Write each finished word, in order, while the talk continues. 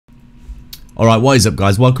Alright, what is up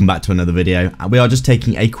guys, welcome back to another video. We are just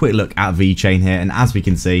taking a quick look at Vechain here, and as we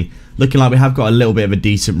can see, looking like we have got a little bit of a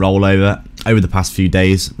decent rollover over the past few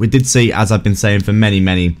days. We did see, as I've been saying for many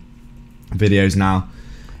videos now,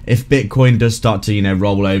 if Bitcoin does start to,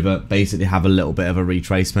 roll over, basically have a little bit of a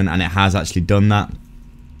retracement, and it has actually done that,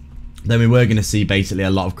 then we were going to see basically a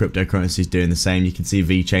lot of cryptocurrencies doing the same. You can see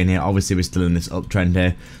Vechain here, obviously we're still in this uptrend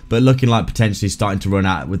here, but looking like potentially starting to run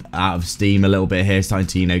out of steam a little bit here, starting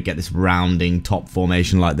to, get this rounding top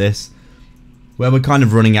formation like this, where we're kind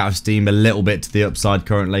of running out of steam a little bit to the upside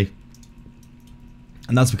currently.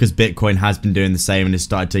 And that's because Bitcoin has been doing the same and has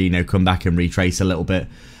started to, come back and retrace a little bit.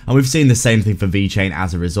 And we've seen the same thing for Vechain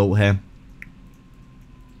as a result here.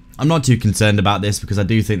 I'm not too concerned about this because I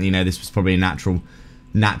do think, this was probably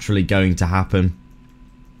naturally going to happen.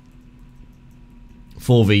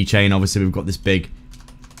 For Vechain, obviously we've got this big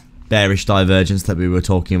bearish divergence that we were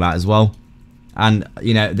talking about as well. And,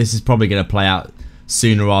 this is probably going to play out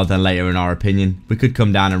sooner rather than later in our opinion. We could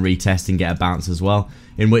come down and retest and get a bounce as well,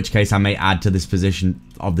 in which case I may add to this position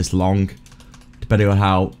of this long, depending on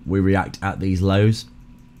how we react at these lows.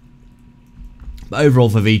 But overall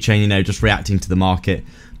for Vechain, just reacting to the market,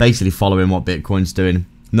 basically following what Bitcoin's doing.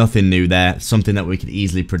 Nothing new there, something that we could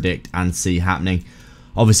easily predict and see happening.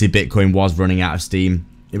 Obviously Bitcoin was running out of steam.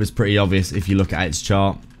 It was pretty obvious if you look at its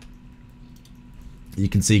chart. You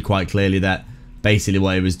can see quite clearly that basically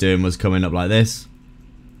what it was doing was coming up like this.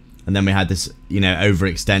 And then we had this,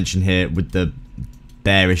 overextension here with the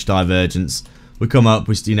bearish divergence. We come up,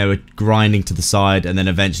 we're grinding to the side, and then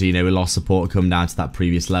eventually, we lost support and come down to that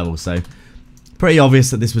previous level. So pretty obvious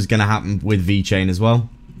that this was going to happen with Vechain as well.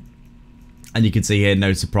 And you can see here,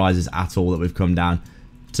 no surprises at all that we've come down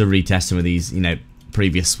to retest some of these,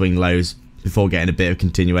 previous swing lows before getting a bit of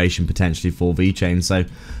continuation potentially for Vechain. So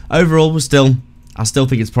overall, I still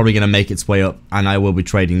think it's probably going to make its way up, and I will be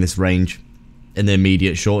trading this range in the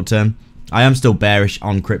immediate short term. I am still bearish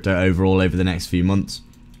on crypto overall over the next few months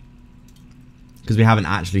because we haven't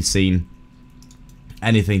actually seen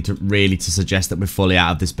anything to suggest that we're fully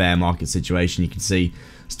out of this bear market situation. You can see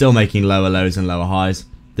still making lower lows and lower highs.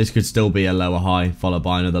 This could still be a lower high followed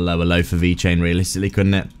by another lower low for Vechain realistically,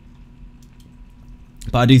 couldn't it?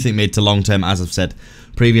 But I do think mid to long term, as I've said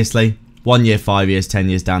previously, 1 year, 5 years, 10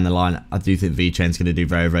 years down the line, I do think Vechain's going to do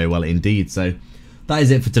very well indeed. So that is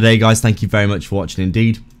it for today guys. Thank you very much for watching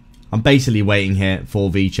indeed. I'm basically waiting here for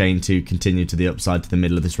Vechain to continue to the upside to the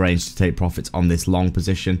middle of this range to take profits on this long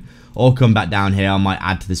position, or come back down here. I might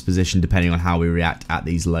add to this position depending on how we react at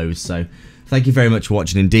these lows. So thank you very much for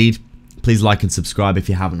watching indeed. Please like and subscribe if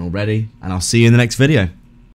you haven't already, and I'll see you in the next video.